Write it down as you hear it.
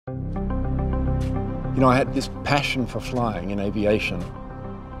You know, I had this passion for flying and aviation,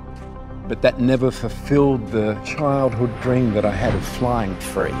 but that never fulfilled the childhood dream that I had of flying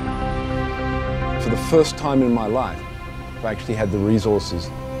free. For the first time in my life, I actually had the resources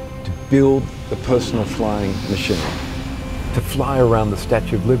to build the personal flying machine, to fly around the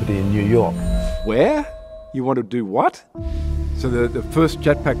Statue of Liberty in New York. Where? You want to do what? So the first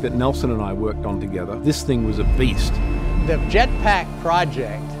jetpack that Nelson and I worked on together, this thing was a beast. The Jetpack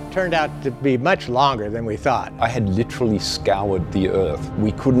project turned out to be much longer than we thought. I had literally scoured the earth.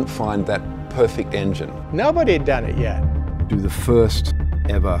 We couldn't find that perfect engine. Nobody had done it yet. Do the first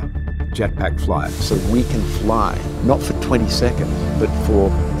ever jetpack flight so we can fly, not for 20 seconds, but for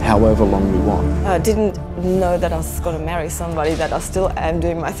however long we want. I didn't know that I was going to marry somebody that I still am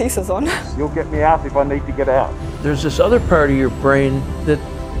doing my thesis on. You'll get me out if I need to get out. There's this other part of your brain that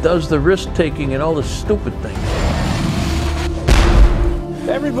does the risk-taking and all the stupid things.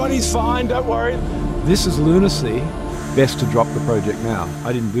 Everybody's fine, don't worry. This is lunacy. Best to drop the project now.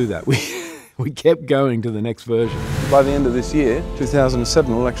 I didn't do that. We kept going to the next version. By the end of this year,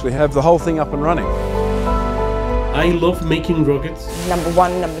 2007, we'll actually have the whole thing up and running. I love making rockets. Number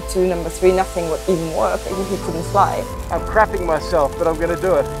 1, number 2, number 3, nothing would even work if he couldn't fly. I'm crapping myself, but I'm going to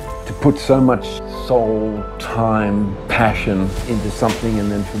do it. To put so much soul, time, passion into something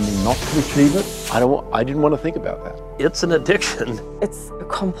and then for me not to achieve it, I didn't want to think about that. It's an addiction. It's a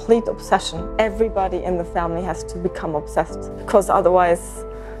complete obsession. Everybody in the family has to become obsessed, because otherwise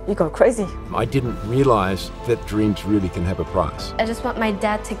you go crazy. I didn't realize that dreams really can have a price. I just want my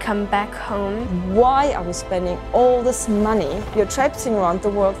dad to come back home. Why are we spending all this money? You're traipsing around the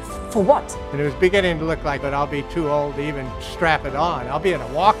world for what? And it was beginning to look like that I'll be too old to even strap it on. I'll be in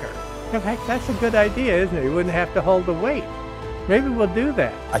a walker. In fact, that's a good idea, isn't it? You wouldn't have to hold the weight. Maybe we'll do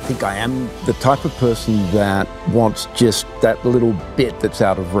that. I think I am the type of person that wants just that little bit that's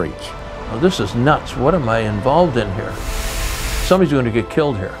out of reach. Oh, this is nuts. What am I involved in here? Somebody's going to get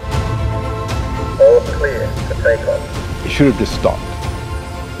killed here. All clear to take off. It should have just stopped.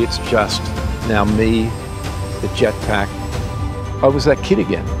 It's just now me, the jetpack. I was that kid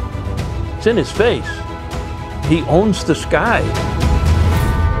again. It's in his face. He owns the sky.